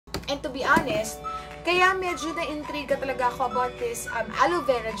And to be honest, kaya medyo na-intriga talaga ako about this aloe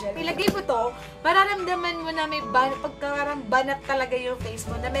vera gel. Ilagay mo to, mararamdaman mo na may pagkarang banat talaga yung face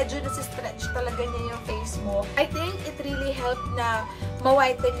mo, na medyo nasi-stretch talaga niya yung face mo. I think it really helped na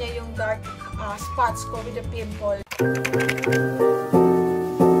ma-whiten niya yung dark spots ko with the pimple.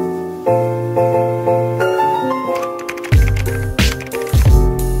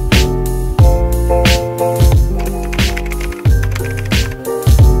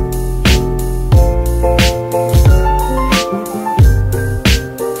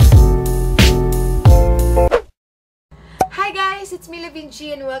 It's me, Lavin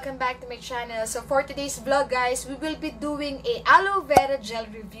G, and welcome back to my channel. So for today's vlog, guys, we will be doing a aloe vera gel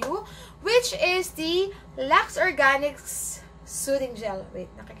review, which is the Luxe Organix soothing gel.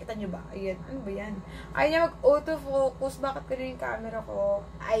 Wait, nakikita nyo ba? Ayan, ano ba yan? Ayaw niya mag-autofocus. Bakit ko yung camera ko?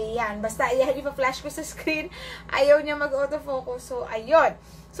 Ayan, basta ayan, ipa-flash ko sa screen. Ayaw niya mag-autofocus. So, ayun.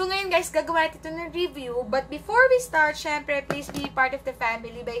 So, ngayon guys, gagawa ito ng review. But before we start, syempre, please be part of the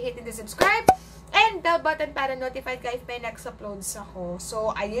family by hitting the subscribe and bell button para notified ka if may next uploads ako.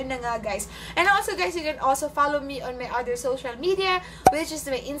 So, ayun na nga, guys. And also, guys, you can also follow me on my other social media, which is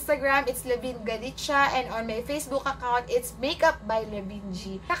my Instagram, it's LAVINGALICHA, and on my Facebook account, it's Makeup by Lavin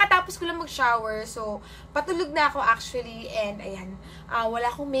G. Nakatapos ko lang mag-shower, so, patulog na ako actually, and ayan,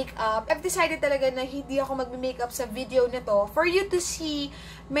 wala akong makeup. I've decided talaga na hindi ako mag-makeup sa video na to for you to see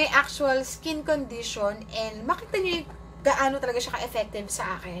my actual skin condition and makita nyo yung gaano talaga siya ka-effective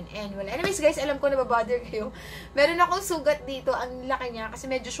sa akin. And well, anyways guys, alam ko na babother kayo. Meron akong sugat dito, ang laki niya, kasi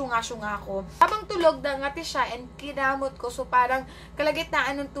medyo syunga-syunga ako. Habang tulog, ngati siya, and kinamot ko. So parang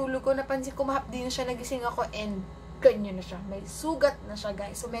kalagitnaan ng tulog ko, napansin ko mahapdi na siya, nagising ako, and ganyan na siya. May sugat na siya,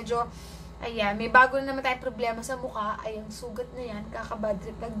 guys. So medyo, ayan, may bago na naman tayong problema sa mukha. Ay, yung sugat na yan, kakabad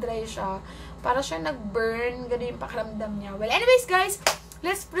trip, nag-dry siya. Para siya nag-burn, ganun yung pakiramdam niya. Well, anyways guys,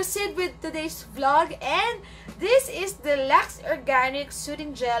 let's proceed with today's vlog, and this is the Luxe Organix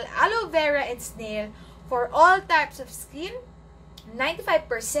Soothing Gel Aloe Vera and Snail for all types of skin,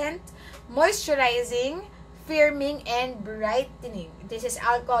 95% moisturizing, firming, and brightening. This is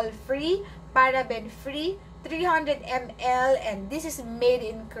alcohol-free, paraben-free, 300 ml, and this is made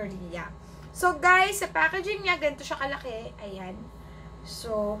in Korea. So guys, sa packaging niya, ganito siya kalaki. Ayan.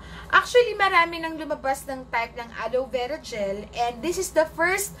 So, actually, marami nang lumabas ng type ng aloe vera gel. And this is the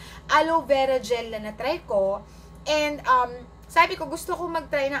first aloe vera gel na na-try ko. And, sabi ko, gusto ko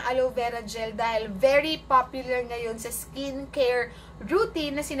mag-try ng aloe vera gel dahil very popular ngayon sa skincare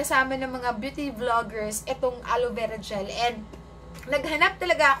routine na sinasama ng mga beauty vloggers itong aloe vera gel. And, naghanap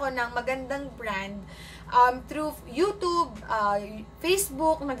talaga ako ng magandang brand through YouTube,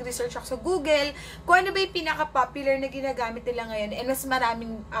 Facebook, nag-research ako sa Google, kung ano ba yung pinaka-popular na ginagamit nila ngayon, and mas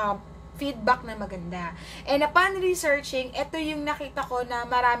maraming feedback na maganda. And upon researching, ito yung nakita ko na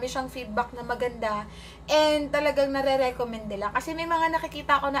marami siyang feedback na maganda, and talagang nare-recommend nila. Kasi may mga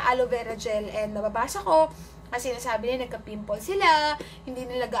nakikita ko na aloe vera gel, and nababasa ko, kasi nasabi nila, nagka-pimple sila, hindi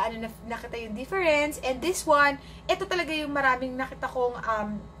nila gaano nakita yung difference, and this one, ito talaga yung maraming nakita kong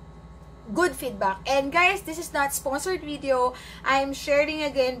good feedback. And guys, this is not sponsored video. I'm sharing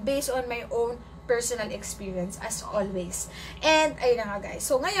again based on my own personal experience as always. And ayun na nga guys.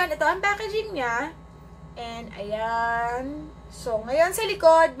 So ngayon, ito ang packaging niya. And ayan. So ngayon sa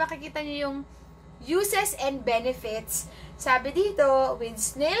likod, makikita niyo yung uses and benefits. Sabi dito, with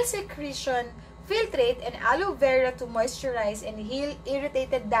snail secretion, filtrate and aloe vera to moisturize and heal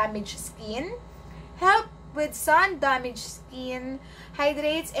irritated damaged skin. Help with sun-damaged skin,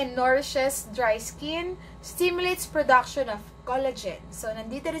 hydrates and nourishes dry skin, stimulates production of collagen. So,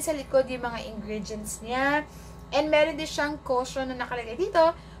 nandito rin sa likod yung mga ingredients niya. And meron din siyang caution na nakalagay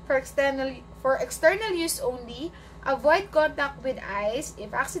dito for external use only. Avoid contact with eyes.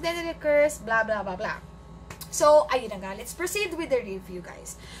 If accidentally occurs, blah, blah, blah, blah. So, ayun na nga. Let's proceed with the review,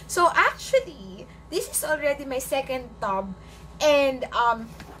 guys. So, actually, this is already my second tub. And,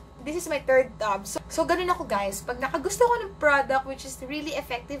 this is my third tub. So ganun ako guys. Pag nakagusto ko ng product which is really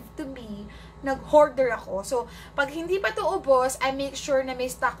effective to me, nag-hoarder ako. So, pag hindi pa to ubos, I make sure na may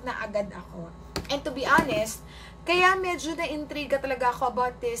stock na agad ako. And to be honest, kaya medyo na-intriga talaga ako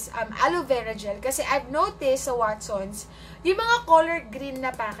about this aloe vera gel. Kasi I've noticed sa Watsons, yung mga color green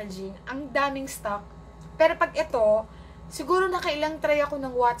na packaging, ang daming stock. Pero pag ito, siguro nakailang try ako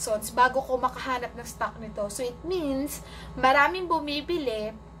ng Watsons bago ko makahanap ng stock nito. So, it means, maraming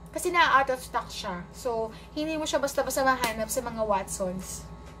bumibili, kasi na-out of stock siya. So, hindi mo siya basta-basta mahanap sa mga Watsons.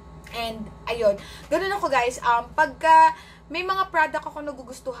 And, ayun. Ganun ako, guys. Pagka may mga product ako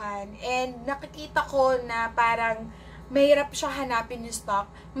nagugustuhan and nakikita ko na parang mahirap siya hanapin yung stock,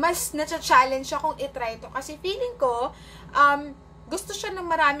 mas na-challenge siya kung itry ito. Kasi feeling ko, gusto siya ng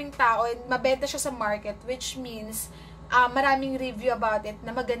maraming tao and mabenta siya sa market, which means maraming review about it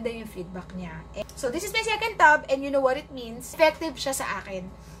na maganda yung feedback niya. So, this is my second tub and you know what it means. Effective siya sa akin.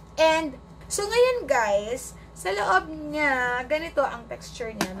 And, so ngayon guys, sa loob niya, ganito ang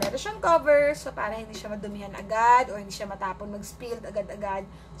texture niya. Meron siyang cover, so para hindi siya madumihan agad or hindi siya matapon mag-spilled agad-agad.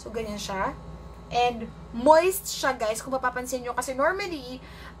 So, ganyan siya. And, moist siya guys, kung mapapansin nyo. Kasi normally,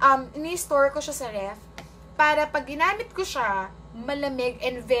 ini-store ko siya sa ref para pag ginamit ko siya, malamig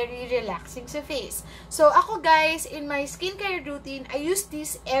and very relaxing sa face. So, ako guys, in my skincare routine, I use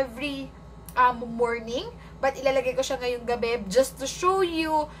this every morning. But ilalagay ko siya ngayong gabi just to show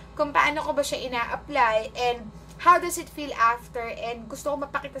you kung paano ko ba siya ina-apply and how does it feel after. And gusto ko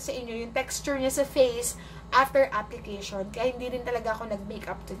mapakita sa inyo yung texture niya sa face after application. Kaya hindi rin talaga ako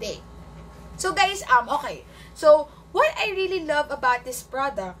nag-makeup today. So guys, okay. So, what I really love about this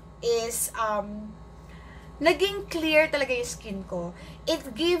product is, naging clear talaga yung skin ko.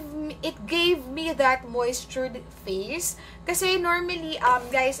 It gave me that moistured face. Kasi normally,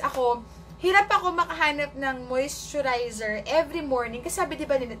 guys, hirap ako makahanap ng moisturizer every morning. Kasi sabi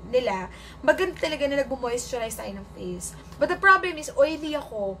diba nila, maganda talaga na nagmo-moisturize tayo ng face. But the problem is, oily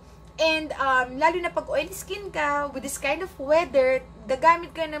ako. And, lalo na pag oily skin ka, with this kind of weather,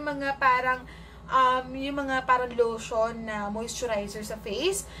 gagamit ka ng mga parang, yung mga parang lotion na moisturizer sa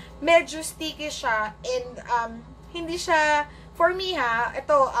face. Medyo sticky siya and hindi siya, for me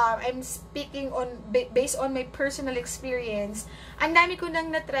I'm speaking based on my personal experience. Ang dami ko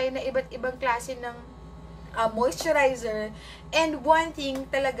nang na-try na iba't ibang klase ng moisturizer. And one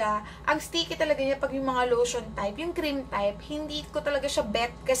thing talaga, ang sticky talaga niya pag yung mga lotion type, yung cream type, hindi ko talaga siya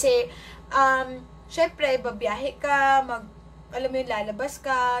bet kasi, syempre, babiyahe ka, alam mo yun, lalabas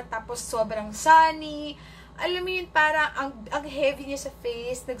ka, tapos sobrang sunny, alam mo yun, parang ang heavy niya sa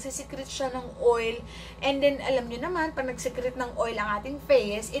face, nagsisikret siya ng oil, and then, alam nyo naman, pag nagsikret ng oil ang ating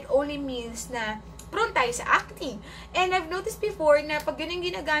face, it only means na prone tayo sa acne. And I've noticed before na pag ganyan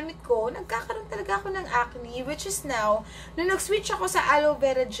ginagamit ko, nagkakaroon talaga ako ng acne, which is now, nung nag-switch ako sa Aloe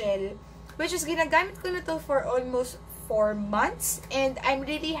Vera gel, which is ginagamit ko na to for almost 4 months, and I'm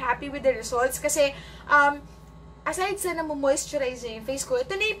really happy with the results, kasi, aside sa moisturize yung face ko,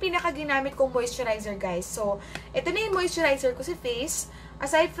 ito na yung pinaka-ginamit kong moisturizer, guys. So, ito na yung moisturizer ko sa face.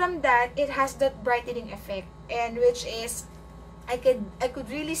 Aside from that, it has that brightening effect. And which is, I could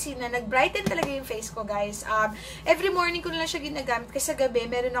really see na nag-brighten talaga yung face ko, guys. Every morning ko na lang siya ginagamit kasi sa gabi,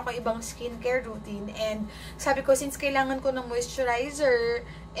 meron ako ibang skincare routine. And sabi ko, since kailangan ko ng moisturizer,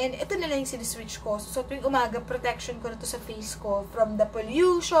 and ito na lang yung siniswitch ko. So, tuwing umaga, protection ko na to sa face ko from the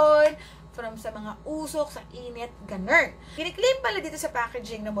pollution, from sa mga usok, sa init, ganun. Kiniklaim pala dito sa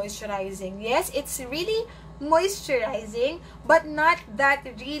packaging na moisturizing. Yes, it's really moisturizing, but not that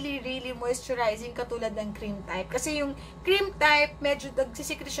really moisturizing katulad ng cream type. Kasi yung cream type, medyo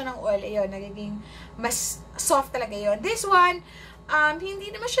nagsisikret siya ng oil. Ayun, nagiging mas soft talaga yun. This one,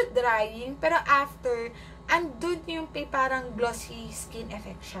 hindi naman siya drying, pero after, andun yung parang glossy skin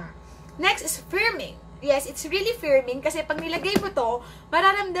effect siya. Next is firming. Yes, it's really firming kasi pag nilagay mo to,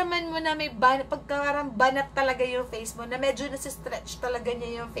 mararamdaman mo na may pagkarang banat talaga yung face mo, na medyo nasa-stretch talaga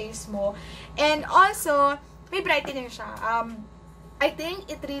niya yung face mo. And also, may brightening siya. I think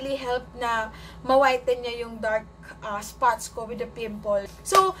it really helped na ma-whiten niya yung dark spots ko with the pimple.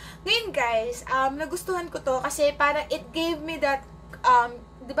 So, ngayon guys, nagustuhan ko to kasi parang it gave me that,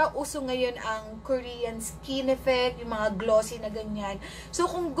 di ba uso ngayon ang Korean skin effect, yung mga glossy na ganyan. So,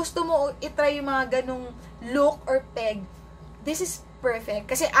 kung gusto mo itry yung mga ganong look or peg, this is perfect.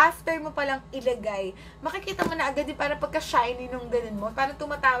 Kasi after mo palang ilagay, makikita mo na agad yung parang pagka-shiny nung ganun mo. Parang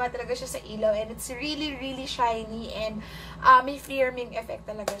tumatama talaga siya sa ilaw and it's really shiny and may firming effect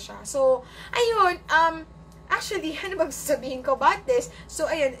talaga siya. So, ayun, actually, ano ba sasabihin ko about this? So,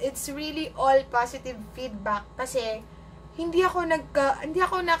 ayun, it's really all positive feedback kasi hindi ako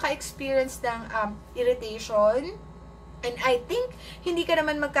naka-experience ng irritation. And I think, hindi ka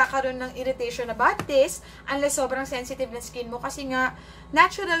naman magkakaroon ng irritation about this unless sobrang sensitive na skin mo. Kasi nga,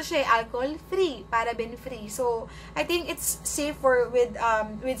 natural siya, alcohol-free, paraben-free. So, I think it's safer with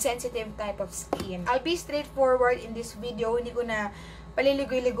sensitive type of skin. I'll be straightforward in this video. Hindi ko na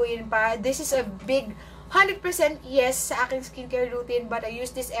paliligoy-ligoyin pa. This is a big 100% yes sa aking skincare routine, but I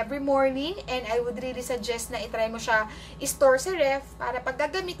use this every morning and I would really suggest na itry mo siya i-store sa ref para pag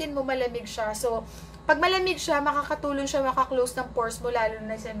gagamitin mo malamig siya. So, pag malamig siya, makakatulong siya makaklose ng pores mo lalo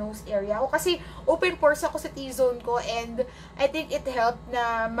na sa nose area. O kasi open pores ako sa T-zone ko and I think it helped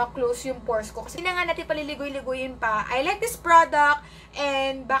na maklose yung pores ko. Kasi hindi na nga natin paliligoy-ligoyin pa. I like this product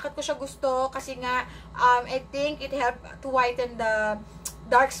and bakit ko siya gusto? Kasi nga, I think it helped to whiten the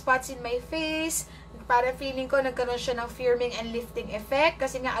dark spots in my face. para feeling ko nagkaroon siya ng firming and lifting effect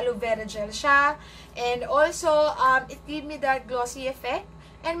kasi nga aloe vera gel siya. And also, it gave me that glossy effect.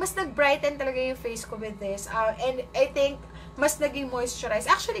 And mas nag-brighten talaga yung face ko with this. And I think, mas naging moisturized.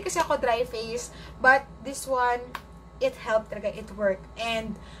 Actually, kasi ako dry face. But this one, it helped talaga. It worked.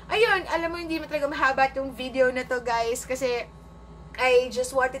 And, ayun, alam mo, hindi mo talaga mahaba yung video na to, guys. Kasi, I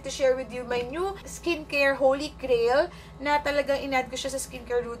just wanted to share with you my new skincare holy grail na talagang in-add ko siya sa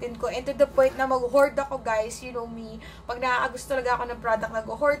skincare routine ko. And to the point na mag-hoard ako, guys. You know me. Pag nakakagusto talaga ako ng product,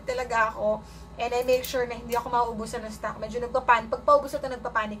 nag-hoard talaga ako. And I make sure na hindi ako mauubusan ng stock. Medyo nagpapanik. Pag paubos ito,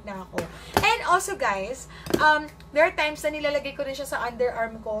 nagpapanik na ako. And also, guys, there are times na nilalagay ko rin siya sa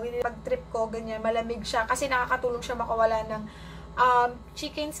underarm ko. Pag trip ko, ganyan, malamig siya. Kasi nakakatulong siya makawala ng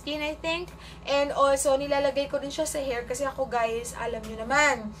chicken skin, I think. And also, nilalagay ko din siya sa hair kasi ako, guys, alam nyo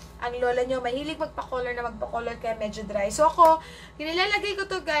naman, ang lola nyo, mahilig magpa-color na magpa-color kaya medyo dry. So, ako, nilalagay ko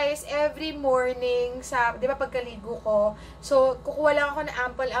to, guys, every morning sa, di ba, pagkaligo ko. So, kukuha lang ako ng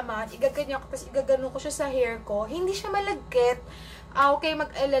ample amount, igaganyan ko, tapos igaganon ko siya sa hair ko. Hindi siya malagkit. Okay,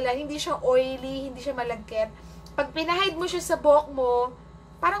 mag-alala, hindi siya oily, hindi siya malagkit. Pag pinahide mo siya sa buhok mo,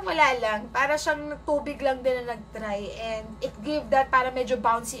 parang wala lang. Para siyang tubig lang din na nag-dry. And it give that para medyo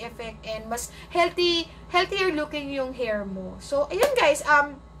bouncy effect and mas healthier looking yung hair mo. So, ayun guys,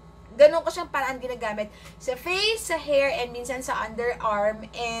 ganun ko siyang paraan ginagamit. Sa face, sa hair, and minsan sa underarm.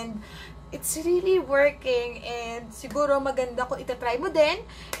 And it's really working. And siguro maganda kung itatry mo din.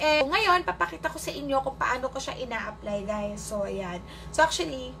 And ngayon, papakita ko sa inyo kung paano ko siya ina-apply, guys. So, ayan. So,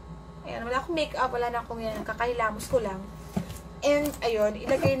 actually, ayan, wala akong makeup, wala na akong yan. Kakahilamos ko lang. And, ayun,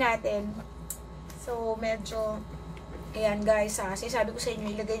 ilagay natin. So, medyo, ayan guys, sinasabi ko sa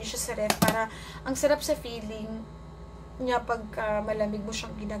inyo, ilagay nyo siya sa ref para ang sarap sa feeling niya pagka malamig mo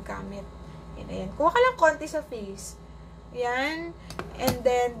siyang ginagamit. Ayan, ayan. Kuha ka lang konti sa face. Yan. And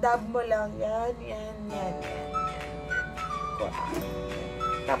then, dab mo lang. Yan, yan, yan, yan. Kuha.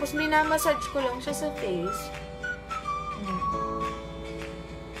 Tapos, minamassage ko lang siya sa face.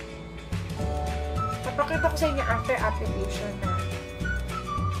 Papakita ko sa inyo after application na.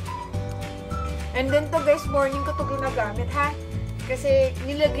 And then to guys, morning ko to ginagamit ha. Kasi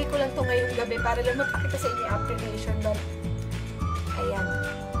nilagay ko lang to ngayong gabi para lang mapakita sa inyo application. But, ayan.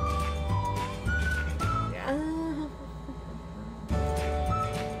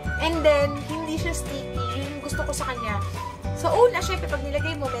 And then, hindi siya sticky. Yun yung gusto ko sa kanya. So, una, syempre, pag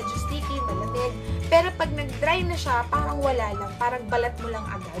nilagay mo, medyo sticky, malamig. Pero pag nag-dry na siya, parang wala lang. Parang balat mo lang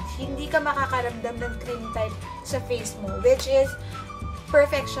agad. Hindi ka makakaramdam ng cream type sa face mo. Which is,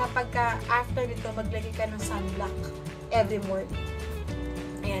 perfect siya pagka after nito, maglagay ka ng sunblock every morning.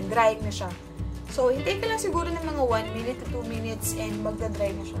 Ayan, drying na siya. So, hintay ka lang siguro ng mga 1 minute to 2 minutes and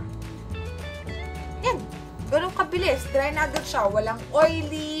magda-dry na siya. Yan. Ganun kabilis. Dry na agad siya. Walang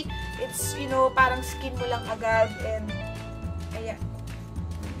oily. It's, you know, parang skin mo lang agad. And, ayan.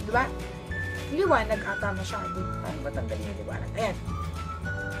 Diba? Liwanag ata masyado. Paano ba tanggalin yung liwanag? Ayan.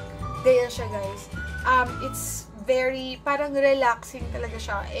 Ganyan siya, guys. It's very, parang relaxing talaga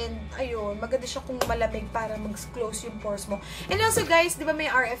siya. And, ayun, maganda siya kung malamig para mag-close yung pores mo. And also, guys, di ba may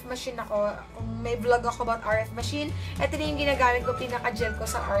RF machine ako? Kung may vlog ako about RF machine, ito na yung ginagamit ko, pinaka-gel ko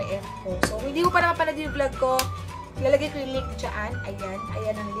sa RF ko. So, hindi mo pa napapanood yung vlog ko, lalagay ko yung link dyan. Ayan.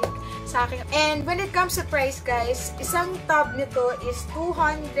 Ayan ang link sa akin. And when it comes to price, guys, isang tub nito is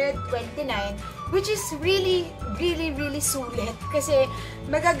 $229, which is really, really, really sulit. Kasi,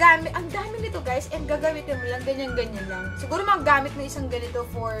 magagamit, ang dami nito, guys, and gagamitin mo lang, ganyan-ganyan lang. Siguro magagamit mo isang ganito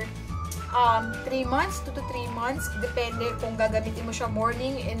for 3 months, 2 to 3 months, depende kung gagamitin mo siya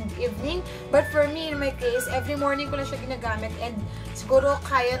morning and evening. But for me, in my case, every morning ko lang siya ginagamit and siguro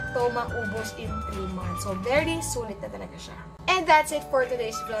kaya to maubos in 3 months. So, very sulit na talaga siya. And that's it for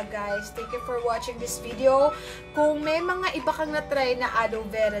today's vlog, guys. Thank you for watching this video. Kung may mga iba kang na-try na aloe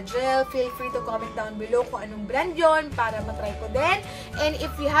vera gel, feel free to comment down below kung anong brand yon para matry ko din. And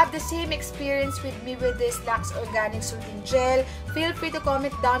if you have the same experience with me with this Luxe Organix Soothing Gel, feel free to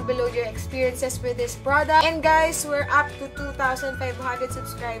comment down below your experiences with this product. And guys, we're up to 2,500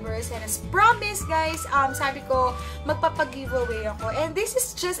 subscribers. And as promised, guys, sabi ko, magpapag-giveaway ako. And this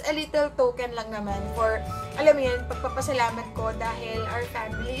is just a little token lang naman for, alam mo yun, pagpapasalamat ko dahil our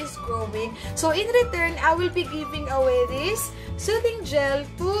family is growing. So, in return, I will be giving away this Soothing Gel,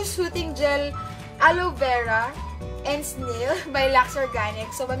 2 Soothing Gel Aloe Vera and Snail by Luxe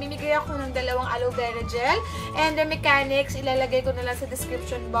Organix. So, mamimigay ako ng 2 aloe vera gel. And the mechanics, ilalagay ko na lang sa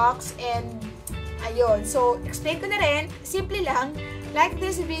description box. And, ayun. So, explain ko na rin. Simple lang. Like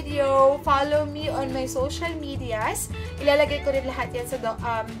this video. Follow me on my social medias. Ilalagay ko rin lahat yan sa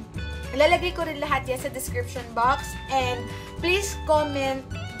description box. And please comment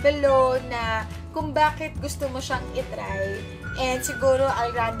below na kung bakit gusto mo siyang itry. And siguro,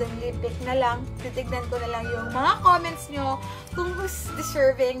 I'll randomly pick na lang. Titignan ko na lang yung mga comments nyo kung who's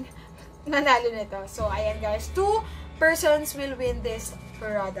deserving nanalo nito. So, ayan guys. 2 persons will win this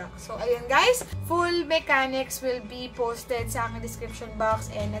product. So, ayan guys. Full mechanics will be posted sa aking description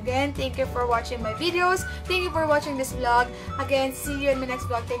box. And again, thank you for watching my videos. Thank you for watching this vlog. Again, see you in my next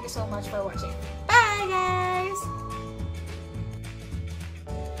vlog. Thank you so much for watching.